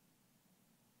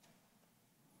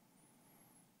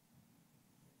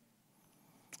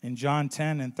 In John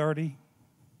 10:30,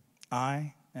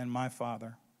 I and my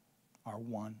Father are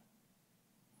one.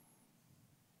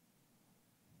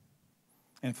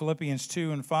 In Philippians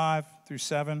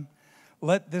 2:5-7,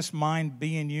 let this mind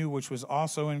be in you, which was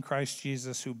also in Christ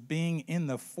Jesus, who being in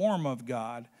the form of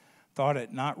God, thought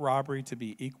it not robbery to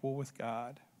be equal with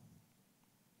God,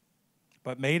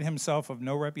 but made himself of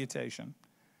no reputation,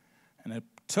 and it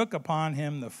took upon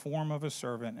him the form of a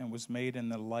servant, and was made in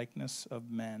the likeness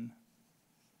of men.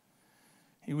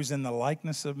 He was in the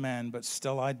likeness of men, but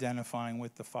still identifying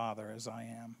with the Father as I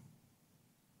am.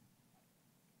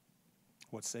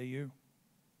 What say you?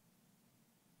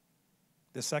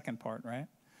 The second part, right?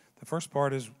 The first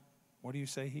part is, what do you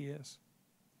say he is?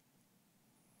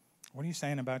 What are you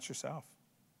saying about yourself?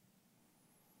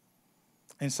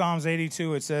 In Psalms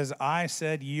 82, it says, I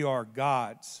said ye are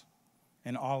gods,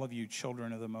 and all of you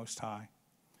children of the Most High.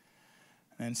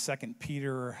 And 2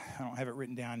 Peter, I don't have it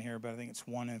written down here, but I think it's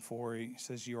 1:4. He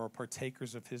says, you are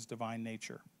partakers of his divine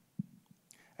nature.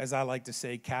 As I like to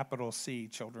say, capital C,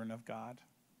 children of God.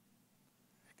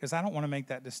 Because I don't want to make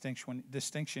that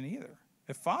distinction either.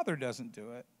 If Father doesn't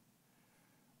do it,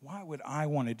 why would I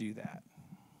want to do that?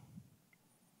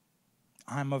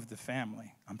 I'm of the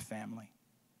family. I'm family.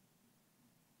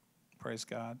 Praise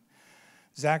God.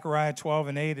 Zechariah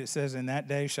 12:8, it says, in that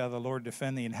day shall the Lord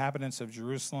defend the inhabitants of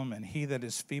Jerusalem, and he that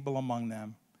is feeble among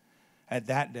them at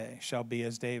that day shall be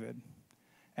as David,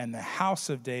 and the house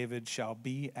of David shall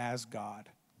be as God,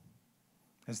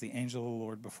 as the angel of the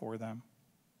Lord before them.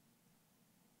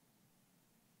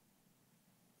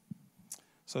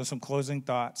 So some closing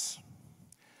thoughts.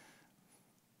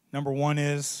 Number one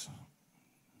is,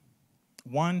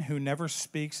 one who never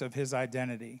speaks of his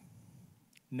identity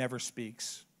never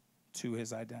speaks to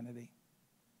his identity.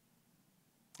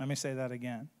 Let me say that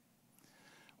again.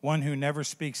 One who never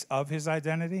speaks of his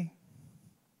identity,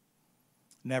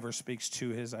 never speaks to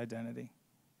his identity.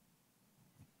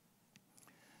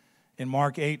 In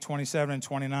Mark 8:27 and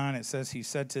 29, it says, he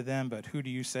said to them, but who do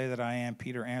you say that I am?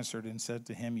 Peter answered and said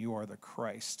to him, you are the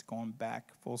Christ. Going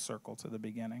back full circle to the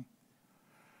beginning.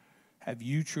 Have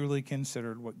you truly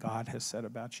considered what God has said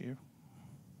about you?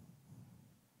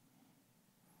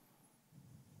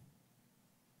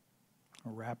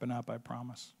 We're wrapping up, I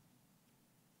promise.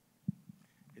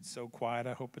 It's so quiet,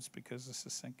 I hope it's because this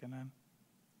is sinking in.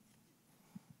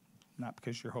 Not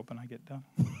because you're hoping I get done.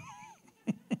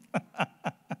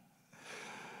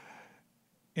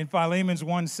 In Philemon's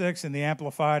 1:6 in the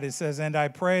Amplified, it says, and I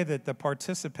pray that the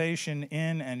participation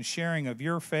in and sharing of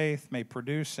your faith may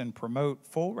produce and promote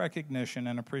full recognition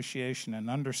and appreciation and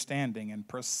understanding and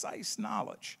precise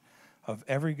knowledge of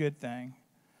every good thing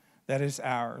that is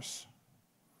ours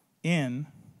in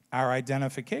our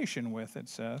identification with, it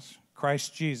says,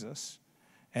 Christ Jesus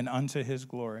and unto his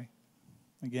glory.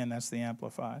 Again, that's the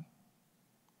Amplified.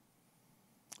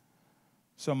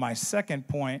 So my second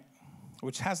point,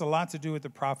 which has a lot to do with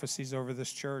the prophecies over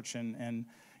this church. And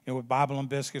with Bible and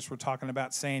Biscuits, we're talking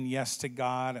about saying yes to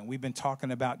God. And we've been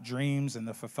talking about dreams and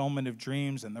the fulfillment of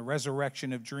dreams and the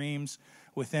resurrection of dreams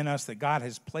within us that God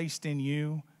has placed in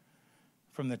you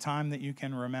from the time that you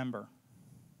can remember.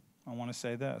 I want to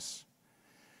say this.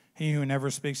 He who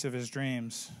never speaks of his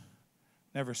dreams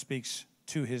never speaks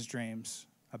to his dreams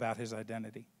about his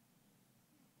identity.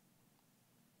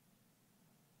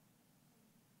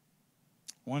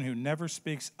 One who never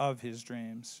speaks of his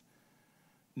dreams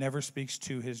never speaks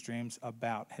to his dreams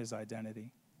about his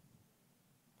identity.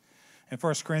 In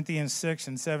 1 Corinthians 6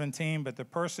 and 17, but the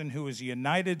person who is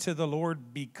united to the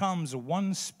Lord becomes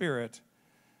one spirit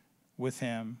with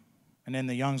him. And in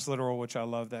the Young's Literal, which I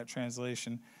love that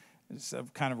translation, it's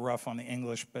kind of rough on the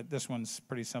English, but this one's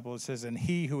pretty simple. It says, and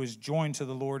he who is joined to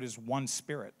the Lord is one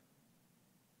spirit.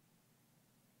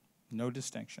 No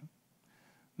distinction,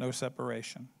 no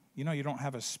separation. You know, you don't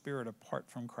have a spirit apart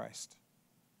from Christ.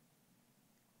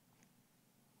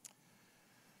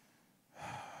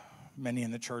 Many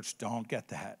in the church don't get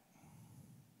that.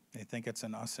 They think it's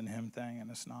an us and him thing,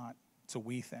 and it's not. It's a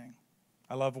we thing.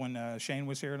 I love when Shane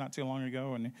was here not too long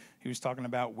ago, and he was talking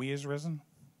about we is risen,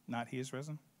 not he is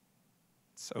risen.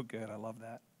 It's so good. I love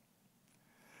that.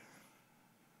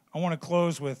 I want to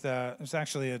close with, it's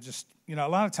actually a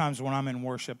lot of times when I'm in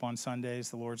worship on Sundays,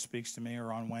 the Lord speaks to me,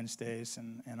 or on Wednesdays,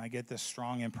 and I get this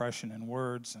strong impression in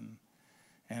words,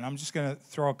 and I'm just going to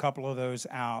throw a couple of those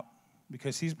out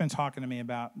because he's been talking to me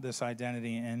about this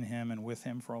identity in him and with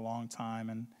him for a long time,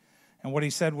 and what he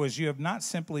said was, you have not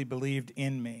simply believed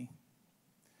in me,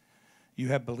 you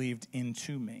have believed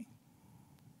into me.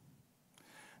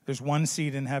 There's one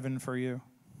seat in heaven for you,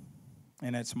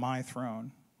 and it's my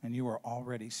throne. And you are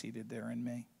already seated there in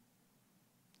me.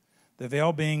 The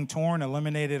veil being torn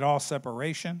eliminated all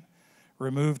separation,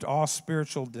 removed all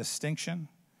spiritual distinction,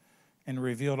 and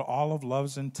revealed all of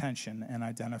love's intention and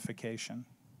identification.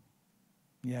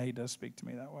 Yeah, he does speak to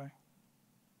me that way.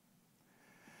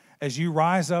 As you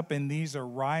rise up in these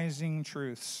arising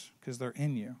truths, because they're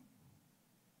in you,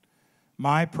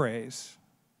 my praise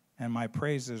and my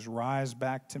praises rise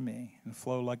back to me and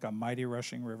flow like a mighty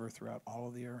rushing river throughout all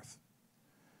of the earth.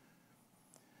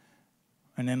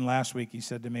 And then last week he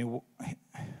said to me,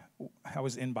 I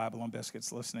was in Bible and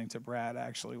Biscuits listening to Brad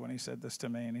actually when he said this to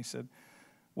me, and he said,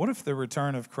 what if the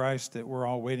return of Christ that we're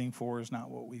all waiting for is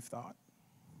not what we've thought?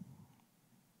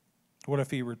 What if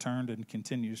he returned and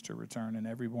continues to return in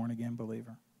every born-again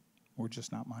believer? We're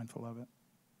just not mindful of it.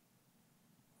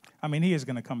 I mean, he is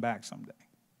going to come back someday,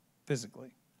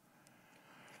 physically.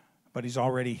 But he's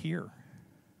already here.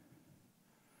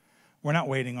 We're not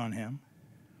waiting on him.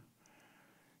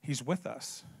 He's with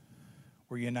us.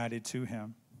 We're united to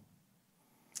him.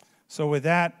 So with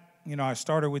that, I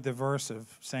started with the verse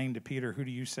of saying to Peter, who do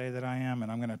you say that I am?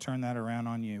 And I'm going to turn that around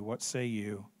on you. What say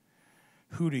you?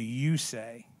 Who do you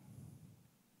say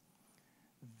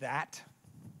that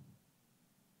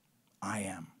I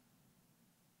am?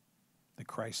 The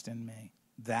Christ in me.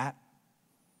 That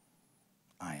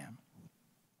I am.